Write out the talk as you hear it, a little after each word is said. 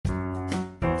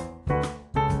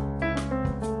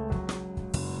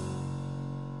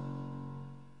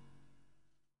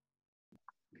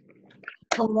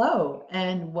Hello,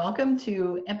 and welcome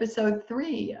to episode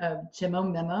 3 of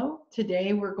Gimo Memo.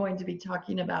 Today we're going to be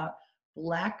talking about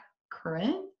black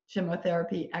currant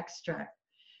chemotherapy extract.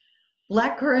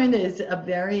 Black currant is a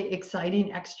very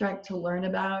exciting extract to learn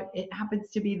about. It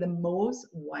happens to be the most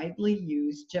widely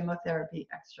used chemotherapy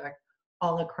extract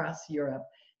all across Europe.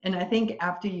 And I think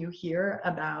after you hear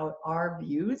about our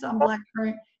views on black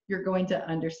currant, you're going to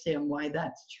understand why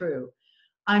that's true.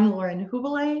 I'm Lauren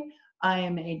Hubele. I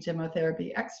am a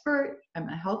chemotherapy expert. I'm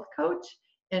a health coach,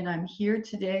 and I'm here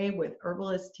today with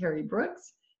herbalist Terry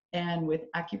Brooks and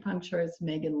with acupuncturist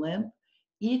Megan Limp,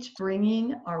 each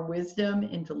bringing our wisdom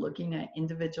into looking at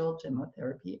individual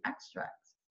chemotherapy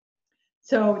extracts.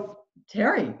 So,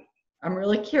 Terry, I'm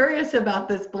really curious about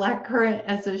this black currant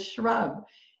as a shrub.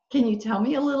 Can you tell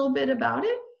me a little bit about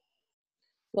it?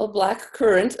 Well, black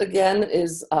currant, again,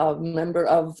 is a member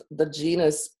of the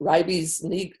genus Ribes,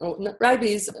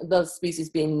 the species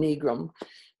being nigrum.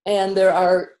 And there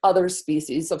are other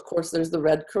species. Of course, there's the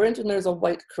red currant and there's a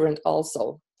white currant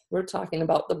also. We're talking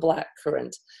about the black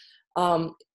currant.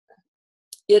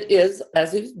 It is,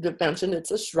 as you've mentioned,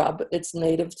 it's a shrub. It's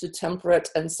native to temperate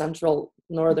and central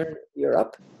northern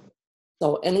Europe.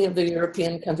 So any of the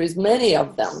European countries, many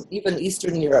of them, even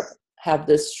Eastern Europe, have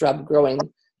this shrub growing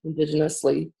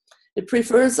indigenously. It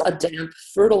prefers a damp,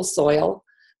 fertile soil.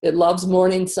 It loves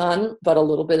morning sun, but a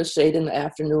little bit of shade in the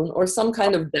afternoon, or some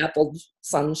kind of dappled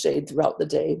sunshade throughout the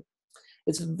day.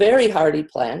 It's a very hardy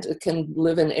plant. It can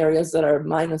live in areas that are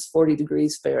minus 40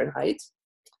 degrees Fahrenheit.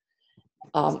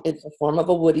 It's a form of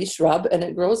a woody shrub, and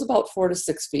it grows about 4 to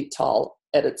 6 feet tall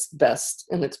at its best,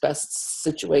 in its best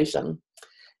situation.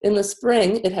 In the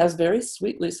spring, it has very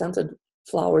sweetly scented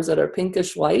flowers that are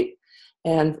pinkish white.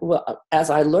 And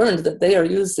as I learned that they are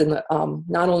used in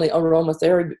not only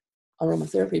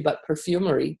aromatherapy, but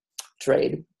perfumery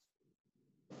trade.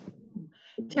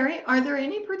 Terry, are there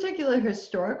any particular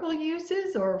historical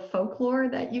uses or folklore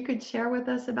that you could share with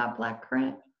us about black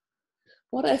currant?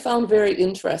 What I found very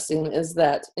interesting is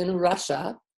that in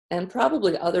Russia and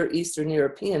probably other Eastern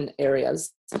European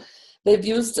areas, they've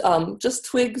used just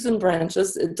twigs and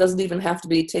branches. It doesn't even have to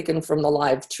be taken from the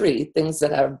live tree, things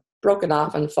that have broken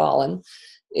off and fallen,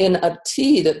 in a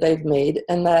tea that they've made,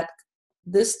 and that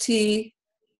this tea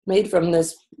made from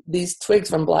these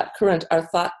twigs from black currant are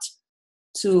thought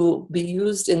to be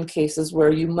used in cases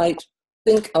where you might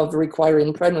think of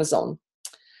requiring prednisone.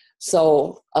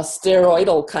 So a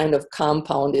steroidal kind of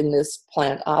compound in this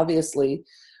plant, obviously,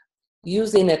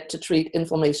 using it to treat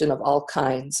inflammation of all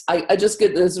kinds. I just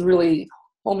get this really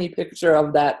homey picture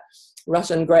of that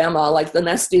Russian grandma, like the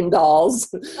nesting dolls,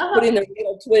 putting their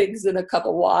little twigs in a cup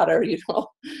of water,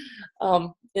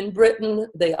 In Britain,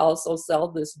 they also sell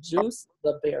this juice,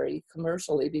 the berry,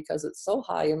 commercially because it's so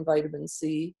high in vitamin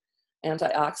C,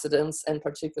 antioxidants, and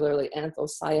particularly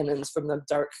anthocyanins from the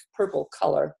dark purple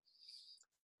color.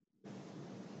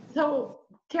 So,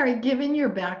 Terry, given your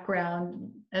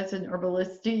background as an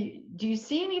herbalist, do you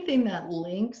see anything that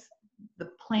links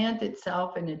the plant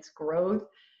itself and its growth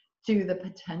to the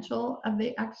potential of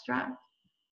the extract?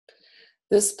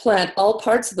 This plant, all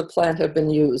parts of the plant have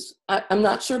been used. I'm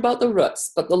not sure about the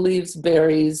roots, but the leaves,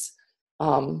 berries,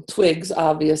 twigs,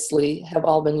 obviously, have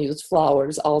all been used,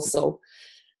 flowers also.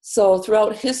 So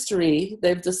throughout history,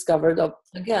 they've discovered,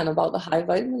 again, about the high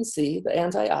vitamin C, the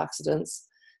antioxidants.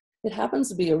 It happens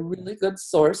to be a really good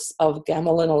source of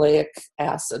gamma-linoleic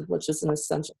acid, which is an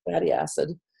essential fatty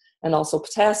acid, and also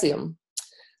potassium.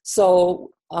 So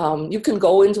you can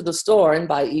go into the store and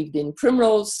buy evening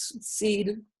primrose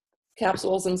seed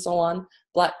capsules and so on.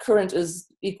 Black currant is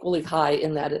equally high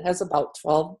in that it has about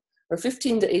 12 or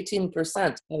 15 to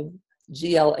 18% of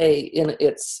GLA in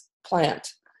its plant.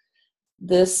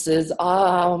 This is,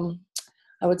 I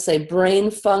would say, brain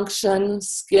function,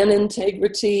 skin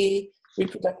integrity,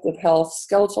 reproductive health,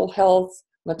 skeletal health,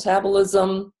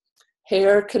 metabolism,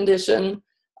 hair condition,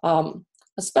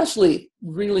 especially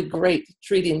really great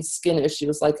treating skin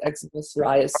issues like eczema,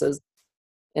 psoriasis,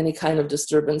 any kind of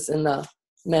disturbance in the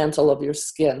mantle of your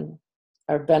skin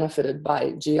are benefited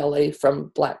by GLA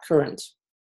from black currant.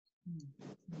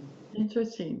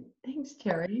 Interesting. Thanks,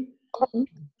 Terry.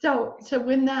 So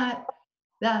when that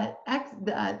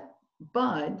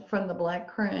bud from the black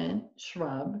currant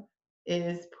shrub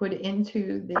is put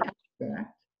into the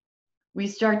extract, we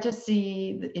start to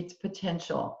see its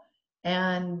potential.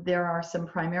 And there are some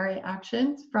primary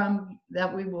actions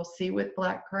that we will see with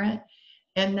black currant.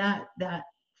 And that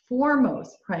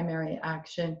foremost primary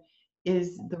action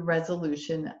is the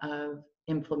resolution of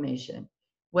inflammation.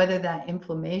 Whether that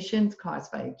inflammation is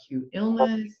caused by acute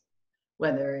illness,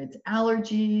 whether it's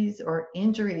allergies or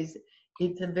injuries,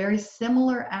 it's a very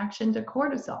similar action to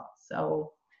cortisol.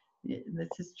 So this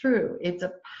is true. It's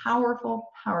a powerful,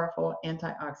 powerful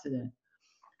antioxidant.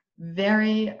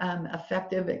 Very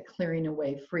effective at clearing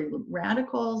away free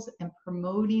radicals and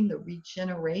promoting the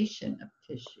regeneration of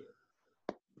tissue.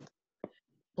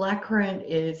 Blackcurrant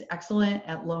is excellent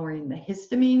at lowering the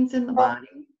histamines in the body,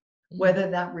 whether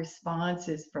that response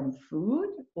is from food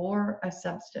or a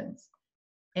substance.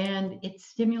 And it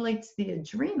stimulates the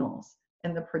adrenals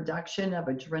and the production of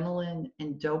adrenaline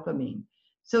and dopamine.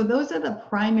 So those are the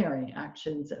primary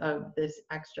actions of this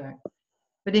extract.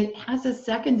 But it has a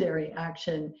secondary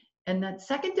action, and that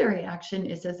secondary action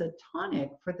is as a tonic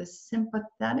for the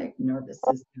sympathetic nervous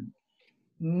system,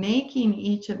 making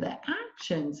each of the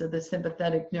actions of the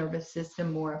sympathetic nervous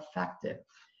system more effective.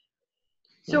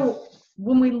 So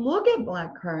when we look at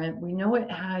blackcurrant, we know it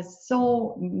has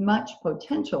so much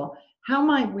potential. How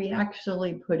might we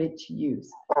actually put it to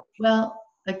use? Well,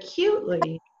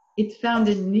 acutely, it's found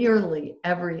in nearly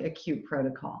every acute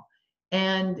protocol.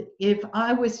 And if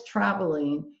I was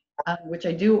traveling, which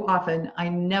I do often, I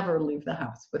never leave the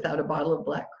house without a bottle of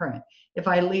blackcurrant. If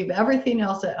I leave everything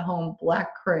else at home,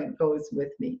 blackcurrant goes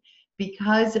with me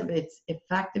because of its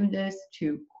effectiveness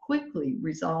to quickly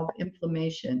resolve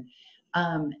inflammation,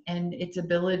 and its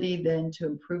ability then to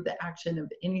improve the action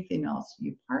of anything else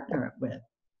you partner it with.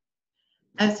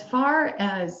 As far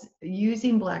as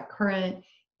using blackcurrant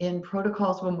in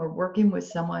protocols when we're working with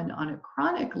someone on a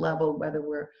chronic level, whether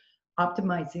we're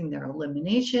optimizing their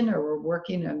elimination or we're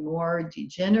working on more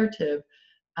degenerative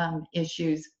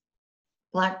issues,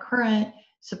 blackcurrant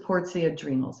supports the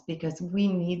adrenals because we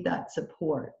need that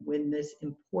support when this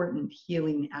important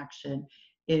healing action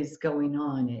is going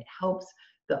on. It helps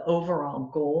the overall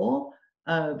goal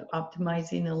of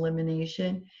optimizing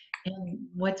elimination. And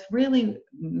what's really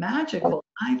magical,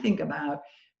 I think, about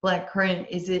blackcurrant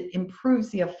is it improves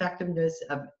the effectiveness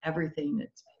of everything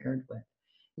it's paired with.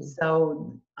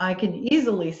 So I can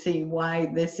easily see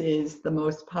why this is the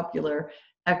most popular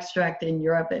extract in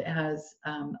Europe. It has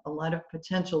a lot of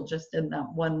potential just in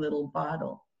that one little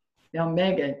bottle. Now,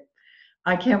 Megan,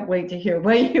 I can't wait to hear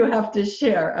what you have to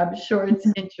share. I'm sure it's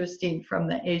interesting from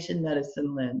the Asian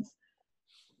medicine lens.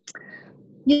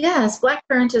 Yes,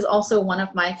 blackcurrant is also one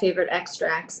of my favorite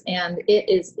extracts, and it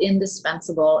is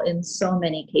indispensable in so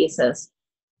many cases.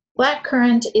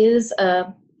 Blackcurrant is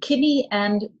a kidney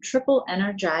and triple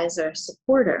energizer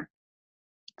supporter.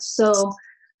 So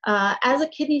as a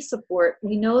kidney support,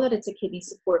 we know that it's a kidney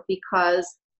support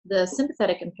because the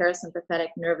sympathetic and parasympathetic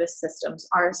nervous systems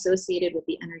are associated with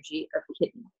the energy of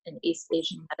kidney in East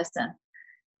Asian medicine.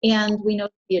 And we know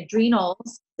the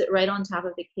adrenals sit right on top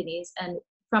of the kidneys, and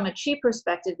from a Qi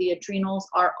perspective, the adrenals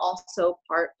are also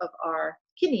part of our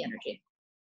kidney energy.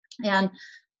 And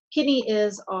kidney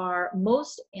is our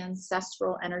most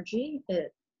ancestral energy.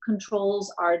 It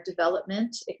controls our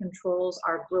development, it controls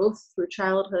our growth through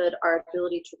childhood, our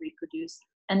ability to reproduce,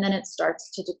 and then it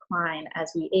starts to decline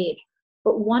as we age.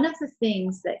 But one of the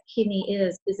things that kidney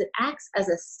is it acts as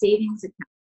a savings account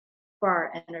for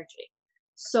our energy.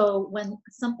 So when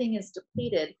something is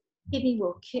depleted, kidney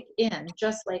will kick in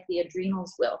just like the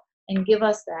adrenals will and give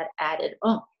us that added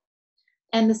oomph.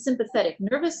 And the sympathetic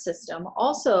nervous system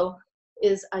also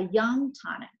is a yang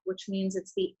tonic, which means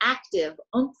it's the active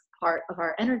oomph part of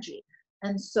our energy.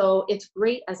 And so it's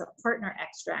great as a partner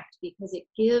extract because it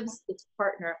gives its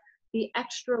partner the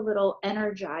extra little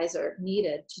energizer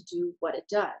needed to do what it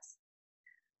does.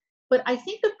 But I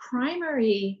think the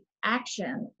primary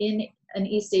action in an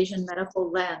East Asian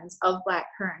medical lens of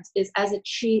blackcurrant is as a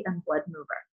qi and blood mover.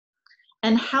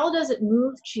 And how does it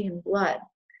move qi and blood?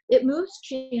 It moves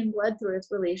qi and blood through its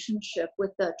relationship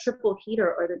with the triple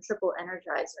heater or the triple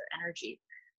energizer energy.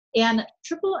 And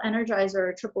triple energizer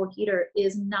or triple heater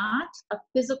is not a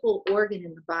physical organ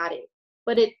in the body,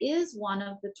 but it is one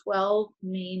of the 12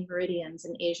 main meridians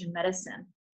in Asian medicine.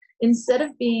 Instead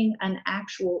of being an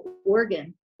actual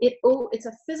organ, it's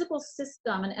a physical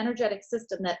system, an energetic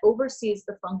system that oversees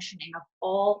the functioning of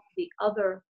all the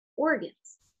other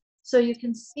organs. So you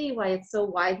can see why it's so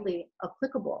widely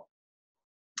applicable.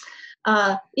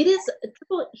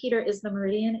 Triple heater is the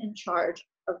meridian in charge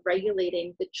of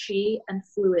regulating the qi and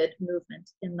fluid movement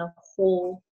in the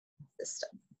whole system.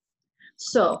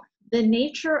 So the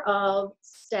nature of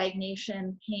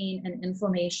stagnation, pain, and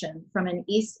inflammation from an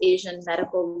East Asian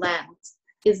medical lens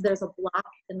is there's a block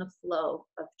in the flow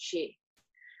of qi.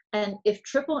 And if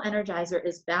triple energizer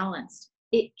is balanced,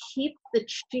 it keeps the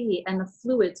qi and the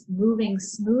fluids moving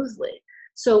smoothly.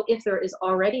 So if there is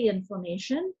already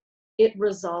inflammation, it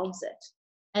resolves it.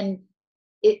 And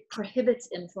it prohibits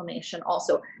inflammation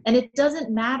also. And it doesn't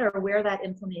matter where that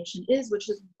inflammation is, which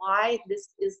is why this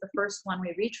is the first one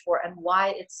we reach for and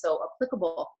why it's so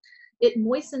applicable. It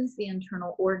moistens the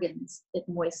internal organs. It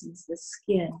moistens the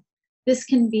skin. This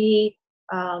can be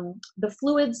the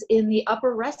fluids in the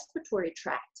upper respiratory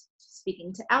tract,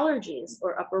 speaking to allergies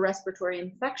or upper respiratory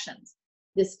infections.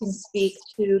 This can speak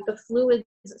to the fluids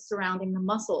surrounding the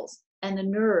muscles and the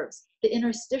nerves, the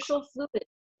interstitial fluid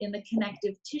in the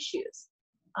connective tissues.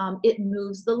 It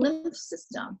moves the lymph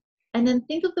system. And then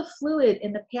think of the fluid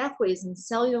in the pathways in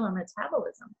cellular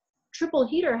metabolism. Triple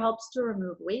heater helps to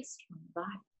remove waste from the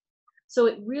body. So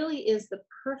it really is the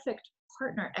perfect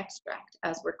partner extract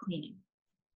as we're cleaning.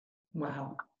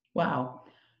 Wow. Wow.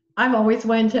 I've always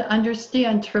wanted to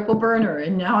understand triple burner,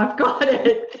 and now I've got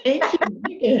it. Thank you,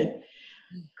 Megan.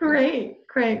 Great,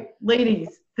 great.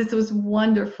 Ladies, this was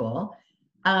wonderful.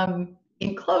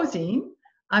 In closing,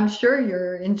 I'm sure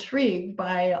you're intrigued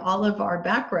by all of our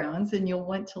backgrounds and you'll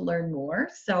want to learn more.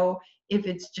 So if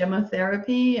it's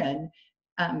gemotherapy and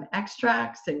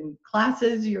extracts and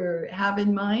classes you have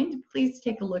in mind, please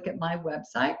take a look at my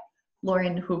website,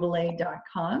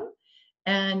 laurenhubile.com.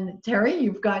 And Terry,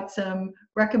 you've got some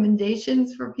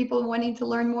recommendations for people wanting to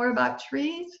learn more about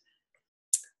trees?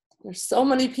 There's so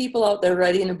many people out there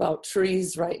writing about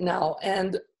trees right now.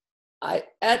 And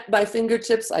at my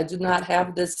fingertips, I do not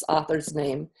have this author's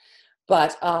name,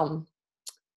 but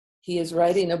he is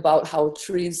writing about how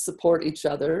trees support each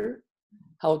other,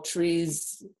 how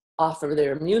trees offer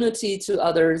their immunity to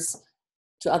others,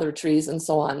 to other trees, and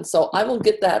so on. So I will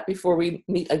get that before we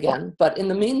meet again. But in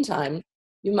the meantime,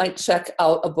 you might check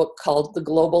out a book called The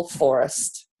Global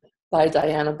Forest by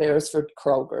Diana Beresford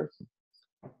Kroeger.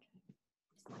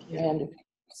 And if you're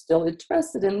still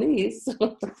interested in these,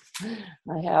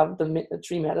 I have the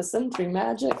Tree Medicine, Tree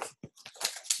Magic,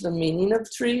 The Meaning of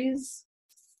Trees,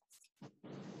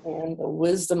 and The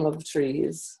Wisdom of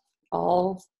Trees,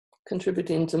 all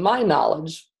contributing to my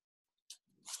knowledge.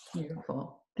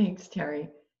 Beautiful. Thanks, Terry.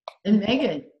 And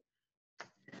Megan?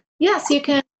 Yes, you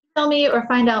can tell me or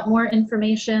find out more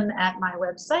information at my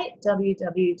website,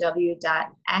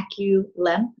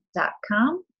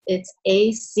 www.aculemp.com. It's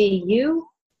ACULEMP.com.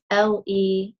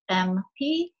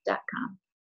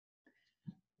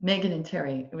 Megan and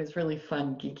Terry, it was really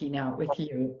fun geeking out with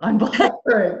you on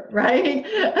Blackbird, right?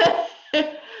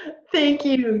 Thank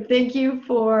you. Thank you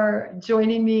for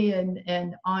joining me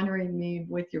and honoring me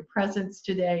with your presence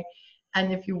today.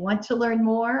 And if you want to learn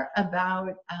more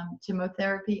about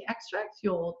gemotherapy extracts,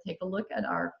 you'll take a look at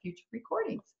our future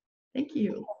recordings. Thank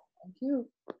you. Thank you.